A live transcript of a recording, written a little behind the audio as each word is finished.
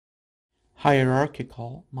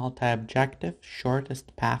Hierarchical Multiobjective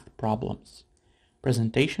Shortest Path Problems.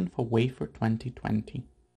 Presentation for Wafer 2020.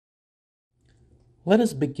 Let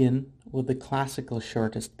us begin with the classical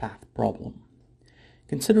shortest path problem.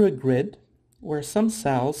 Consider a grid where some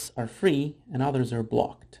cells are free and others are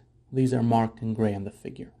blocked. These are marked in gray on the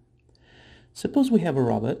figure. Suppose we have a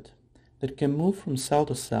robot that can move from cell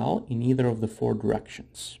to cell in either of the four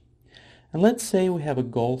directions. And let's say we have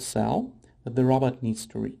a goal cell that the robot needs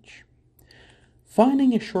to reach.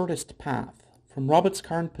 Finding a shortest path from robot's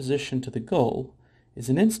current position to the goal is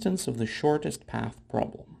an instance of the shortest path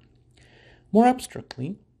problem. More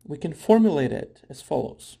abstractly, we can formulate it as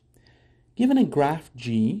follows. Given a graph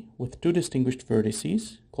G with two distinguished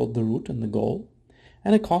vertices, called the root and the goal,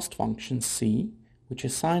 and a cost function C, which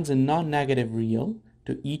assigns a non-negative real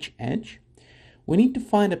to each edge, we need to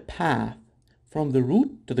find a path from the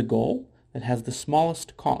root to the goal that has the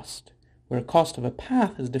smallest cost, where cost of a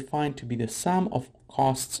path is defined to be the sum of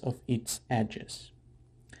costs of its edges.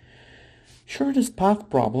 Shortest path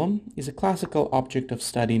problem is a classical object of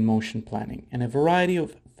study in motion planning, and a variety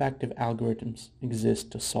of effective algorithms exist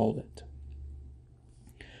to solve it.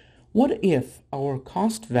 What if our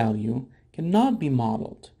cost value cannot be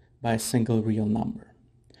modeled by a single real number?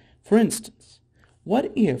 For instance,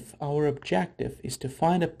 what if our objective is to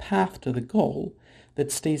find a path to the goal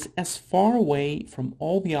that stays as far away from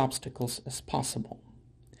all the obstacles as possible?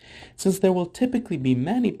 Since there will typically be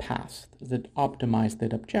many paths that optimize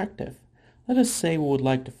that objective, let us say we would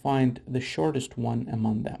like to find the shortest one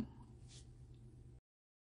among them.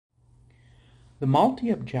 The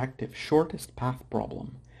multi-objective shortest path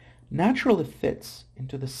problem naturally fits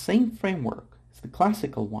into the same framework as the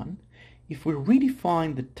classical one if we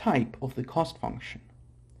redefine the type of the cost function.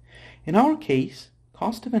 In our case,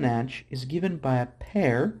 cost of an edge is given by a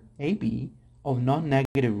pair, AB, of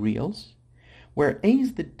non-negative reals, where A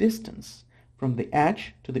is the distance from the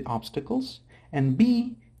edge to the obstacles, and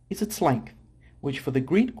B is its length, which for the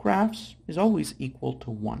grid graphs is always equal to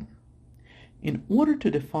 1. In order to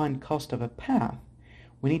define cost of a path,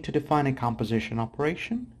 we need to define a composition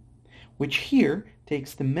operation, which here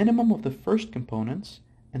takes the minimum of the first components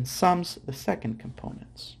and sums the second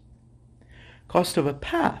components. Cost of a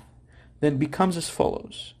path then becomes as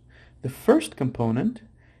follows. The first component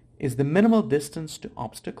is the minimal distance to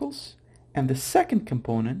obstacles, and the second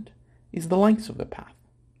component is the length of the path.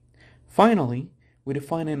 Finally, we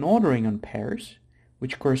define an ordering on pairs,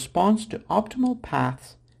 which corresponds to optimal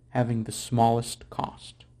paths having the smallest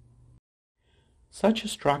cost. Such a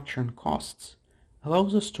structure in costs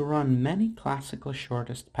allows us to run many classical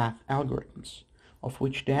shortest path algorithms, of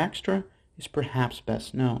which Dijkstra is perhaps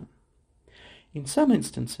best known. In some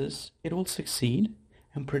instances, it will succeed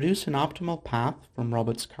and produce an optimal path from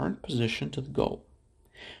robot's current position to the goal.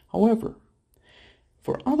 However,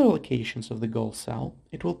 for other locations of the goal cell,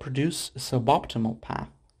 it will produce a suboptimal path,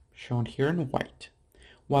 shown here in white,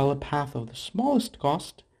 while a path of the smallest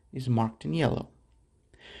cost is marked in yellow.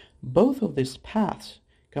 Both of these paths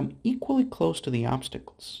come equally close to the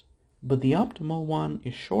obstacles, but the optimal one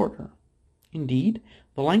is shorter. Indeed,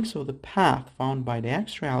 the length of the path found by the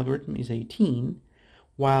Dijkstra algorithm is 18,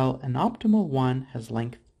 while an optimal one has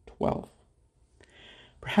length 12.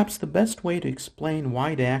 Perhaps the best way to explain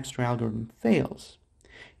why the Dijkstra algorithm fails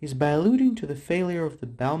is by alluding to the failure of the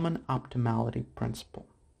Bellman optimality principle.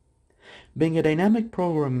 Being a dynamic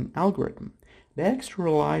programming algorithm, the Dijkstra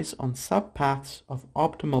relies on subpaths of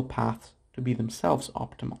optimal paths to be themselves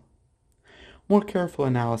optimal. More careful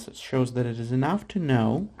analysis shows that it is enough to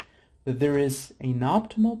know that there is an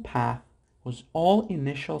optimal path whose all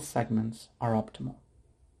initial segments are optimal.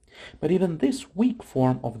 But even this weak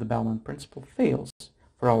form of the Bellman principle fails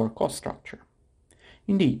for our cost structure.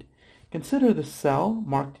 Indeed, consider the cell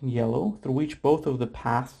marked in yellow through which both of the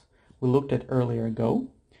paths we looked at earlier go.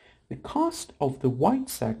 The cost of the white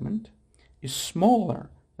segment is smaller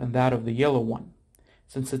than that of the yellow one,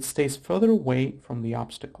 since it stays further away from the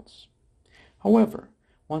obstacles. However,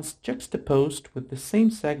 once juxtaposed with the same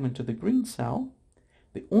segment to the green cell,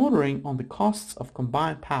 the ordering on the costs of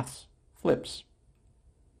combined paths flips.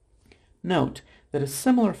 Note that a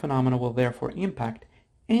similar phenomenon will therefore impact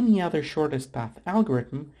any other shortest path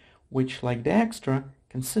algorithm which, like Dijkstra,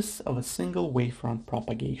 consists of a single wavefront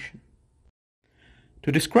propagation.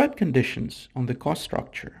 To describe conditions on the cost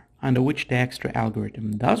structure under which the Dijkstra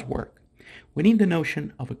algorithm does work, we need the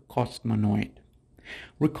notion of a cost monoid.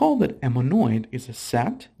 Recall that a monoid is a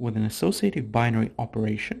set with an associative binary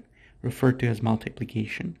operation, referred to as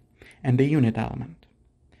multiplication, and a unit element.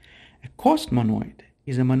 A cost monoid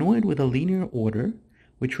is a monoid with a linear order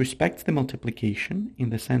which respects the multiplication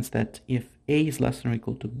in the sense that if a is less than or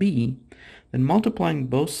equal to b, then multiplying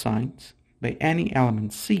both sides by any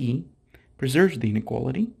element C preserves the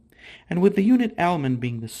inequality, and with the unit element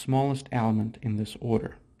being the smallest element in this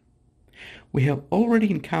order. We have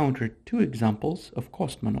already encountered two examples of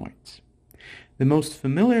cost monoids. The most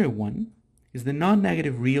familiar one is the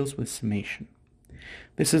non-negative reals with summation.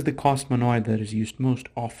 This is the cost monoid that is used most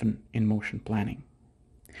often in motion planning.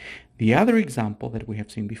 The other example that we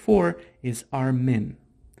have seen before is R-min,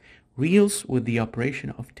 reals with the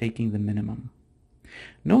operation of taking the minimum.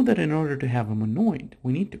 Note that in order to have a monoid,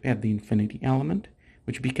 we need to add the infinity element,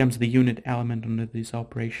 which becomes the unit element under this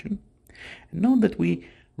operation. And note that we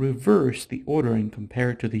reverse the ordering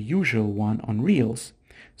compared to the usual one on reals,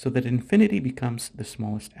 so that infinity becomes the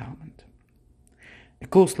smallest element. A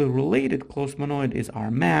closely related closed monoid is R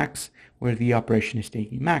max, where the operation is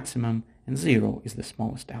taking maximum, and 0 is the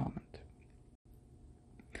smallest element.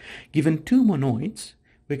 Given two monoids,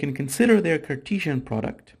 we can consider their Cartesian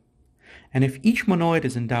product, and if each monoid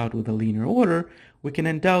is endowed with a linear order, we can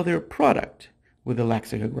endow their product with a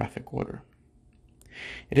lexicographic order.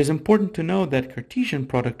 It is important to note that Cartesian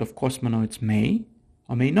product of cost monoids may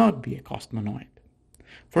or may not be a cost monoid.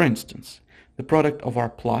 For instance, the product of R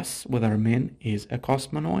plus with R min is a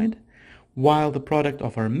cost monoid, while the product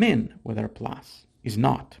of R min with R plus is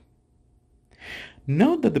not.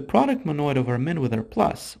 Note that the product monoid of R min with R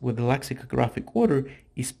plus with the lexicographic order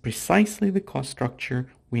is precisely the cost structure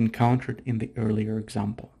we encountered in the earlier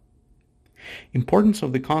example. Importance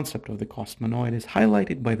of the concept of the cost monoid is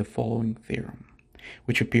highlighted by the following theorem,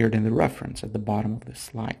 which appeared in the reference at the bottom of this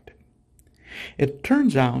slide. It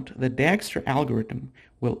turns out that the Dijkstra algorithm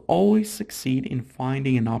will always succeed in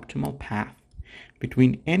finding an optimal path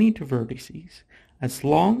between any two vertices as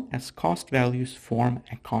long as cost values form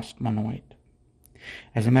a cost monoid.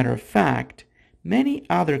 As a matter of fact, many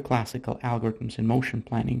other classical algorithms in motion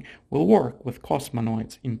planning will work with cost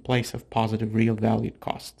monoids in place of positive real-valued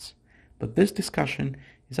costs, but this discussion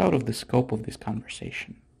is out of the scope of this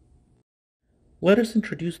conversation. Let us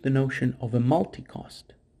introduce the notion of a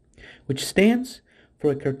multi-cost, which stands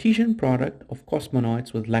for a Cartesian product of cost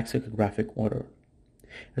monoids with lexicographic order.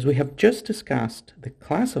 As we have just discussed, the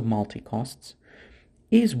class of multi-costs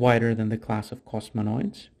is wider than the class of cost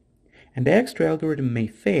monoids, and the Dijkstra algorithm may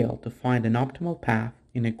fail to find an optimal path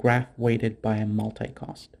in a graph weighted by a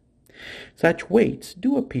multi-cost. Such weights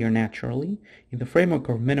do appear naturally in the framework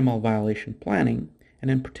of minimal violation planning, and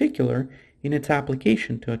in particular in its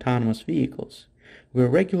application to autonomous vehicles, where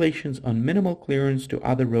regulations on minimal clearance to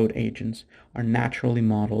other road agents are naturally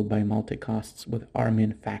modeled by multi-costs with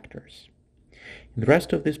R-min factors. In the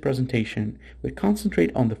rest of this presentation, we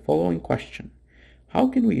concentrate on the following question: how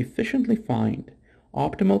can we efficiently find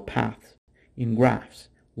optimal paths in graphs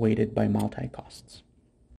weighted by multi-costs?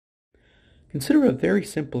 Consider a very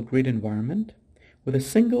simple grid environment with a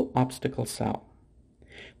single obstacle cell.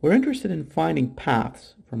 We're interested in finding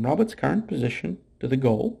paths from Robert's current position to the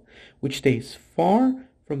goal, which stays far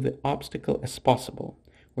from the obstacle as possible,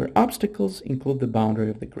 where obstacles include the boundary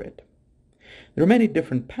of the grid. There are many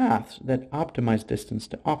different paths that optimize distance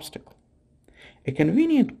to obstacle. A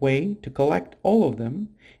convenient way to collect all of them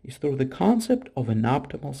is through the concept of an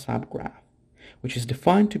optimal subgraph, which is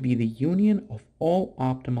defined to be the union of all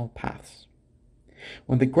optimal paths.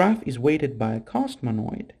 When the graph is weighted by a cost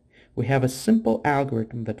monoid, we have a simple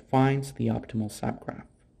algorithm that finds the optimal subgraph.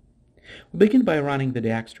 We begin by running the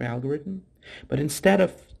Dijkstra algorithm, but instead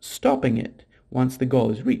of stopping it once the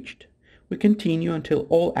goal is reached, we continue until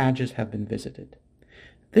all edges have been visited.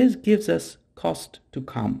 This gives us cost to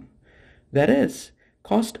come. That is,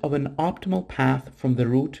 cost of an optimal path from the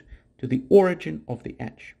root to the origin of the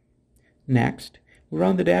edge. Next, we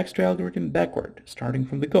run the Dijkstra algorithm backward, starting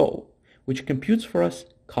from the goal, which computes for us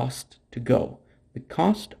cost to go, the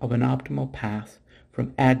cost of an optimal path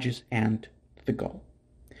from edge's end to the goal.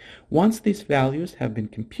 Once these values have been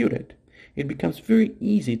computed, it becomes very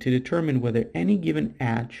easy to determine whether any given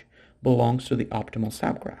edge belongs to the optimal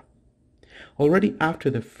subgraph. Already after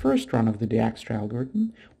the first run of the Dijkstra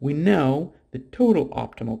algorithm, we know the total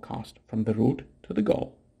optimal cost from the root to the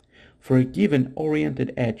goal. For a given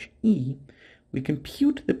oriented edge E, we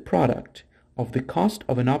compute the product of the cost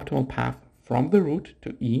of an optimal path from the root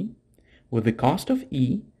to E with the cost of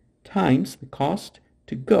E times the cost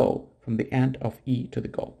to go from the end of E to the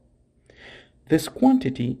goal. This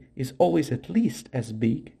quantity is always at least as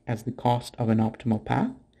big as the cost of an optimal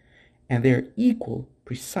path, and they are equal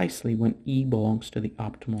precisely when E belongs to the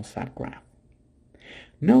optimal subgraph.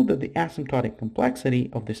 Note that the asymptotic complexity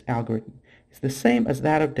of this algorithm is the same as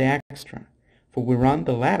that of Dijkstra, for we run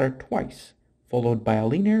the latter twice, followed by a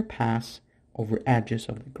linear pass over edges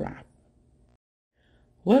of the graph.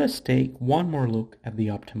 Let us take one more look at the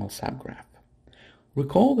optimal subgraph.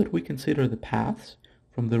 Recall that we consider the paths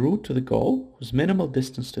from the route to the goal whose minimal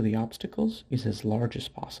distance to the obstacles is as large as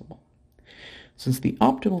possible. Since the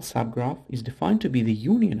optimal subgraph is defined to be the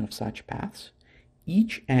union of such paths,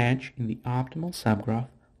 each edge in the optimal subgraph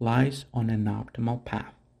lies on an optimal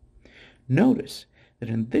path. Notice that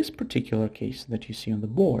in this particular case that you see on the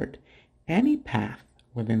board, any path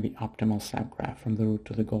within the optimal subgraph from the root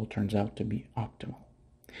to the goal turns out to be optimal.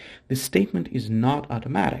 This statement is not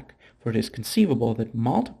automatic, for it is conceivable that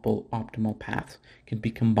multiple optimal paths can be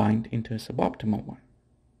combined into a suboptimal one.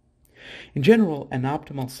 In general, an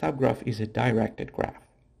optimal subgraph is a directed graph.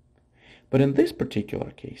 But in this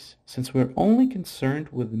particular case, since we're only concerned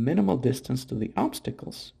with the minimal distance to the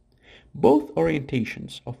obstacles, both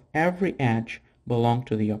orientations of every edge belong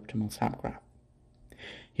to the optimal subgraph.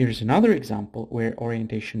 Here's another example where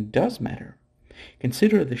orientation does matter.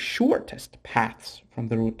 Consider the shortest paths from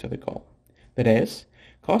the root to the goal. That is,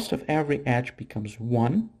 cost of every edge becomes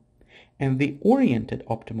 1, and the oriented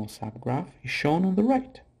optimal subgraph is shown on the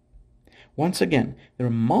right. Once again, there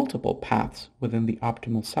are multiple paths within the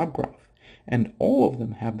optimal subgraph, and all of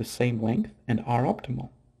them have the same length and are optimal.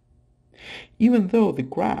 Even though the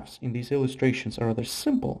graphs in these illustrations are rather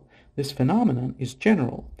simple, this phenomenon is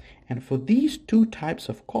general, and for these two types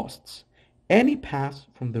of costs, any path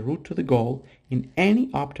from the root to the goal in any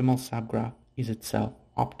optimal subgraph is itself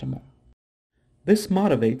optimal. This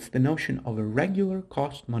motivates the notion of a regular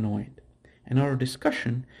cost monoid, and our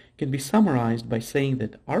discussion can be summarized by saying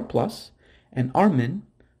that R+ and R-min,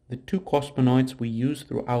 the two cost monoids we use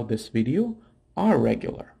throughout this video, are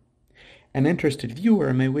regular. An interested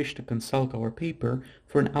viewer may wish to consult our paper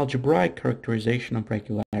for an algebraic characterization of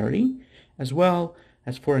regularity, as well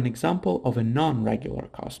as for an example of a non-regular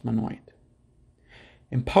cost monoid.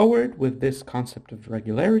 Empowered with this concept of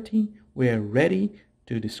regularity, we are ready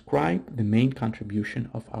to describe the main contribution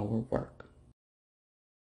of our work.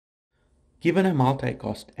 Given a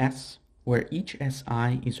multi-cost S, where each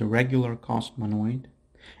Si is a regular cost monoid,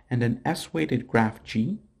 and an S-weighted graph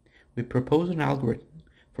G, we propose an algorithm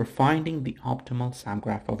for finding the optimal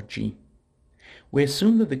subgraph of G. We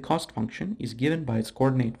assume that the cost function is given by its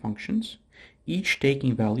coordinate functions, each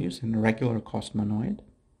taking values in a regular cost monoid.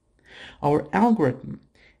 Our algorithm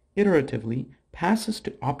iteratively passes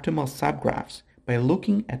to optimal subgraphs by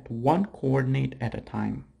looking at one coordinate at a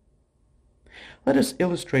time. Let us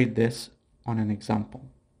illustrate this on an example.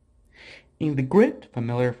 In the grid,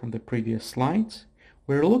 familiar from the previous slides,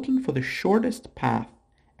 we're looking for the shortest path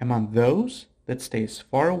among those that stay as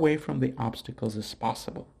far away from the obstacles as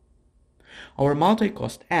possible. Our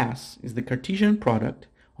multi-cost S is the Cartesian product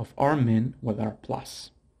of R-min with R+.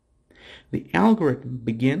 The algorithm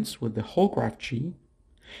begins with the whole graph G,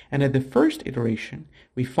 and at the first iteration,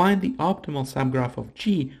 we find the optimal subgraph of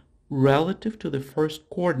G relative to the first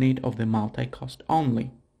coordinate of the multi-cost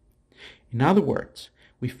only. In other words,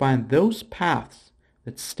 we find those paths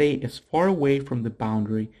that stay as far away from the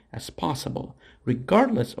boundary as possible,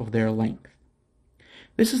 regardless of their length.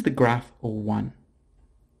 This is the graph O1.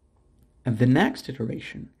 At the next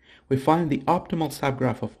iteration, we find the optimal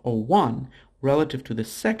subgraph of O1 relative to the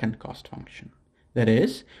second cost function. That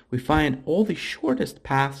is, we find all the shortest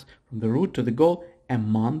paths from the root to the goal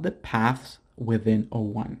among the paths within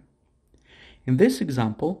O1. In this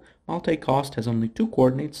example, multi-cost has only two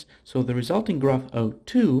coordinates, so the resulting graph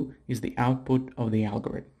O2 is the output of the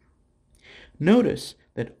algorithm. Notice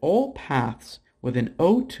that all paths within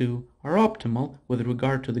O2 are optimal with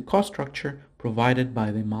regard to the cost structure provided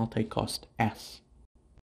by the multi-cost S.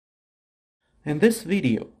 In this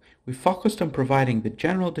video, we focused on providing the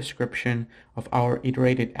general description of our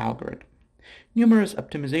iterated algorithm. Numerous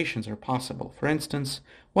optimizations are possible. For instance,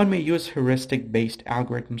 one may use heuristic-based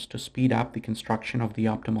algorithms to speed up the construction of the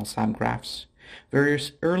optimal subgraphs.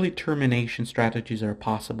 Various early termination strategies are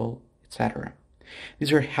possible, etc.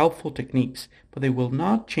 These are helpful techniques, but they will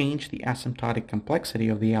not change the asymptotic complexity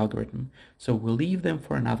of the algorithm, so we'll leave them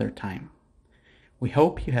for another time. We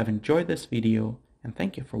hope you have enjoyed this video, and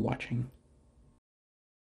thank you for watching.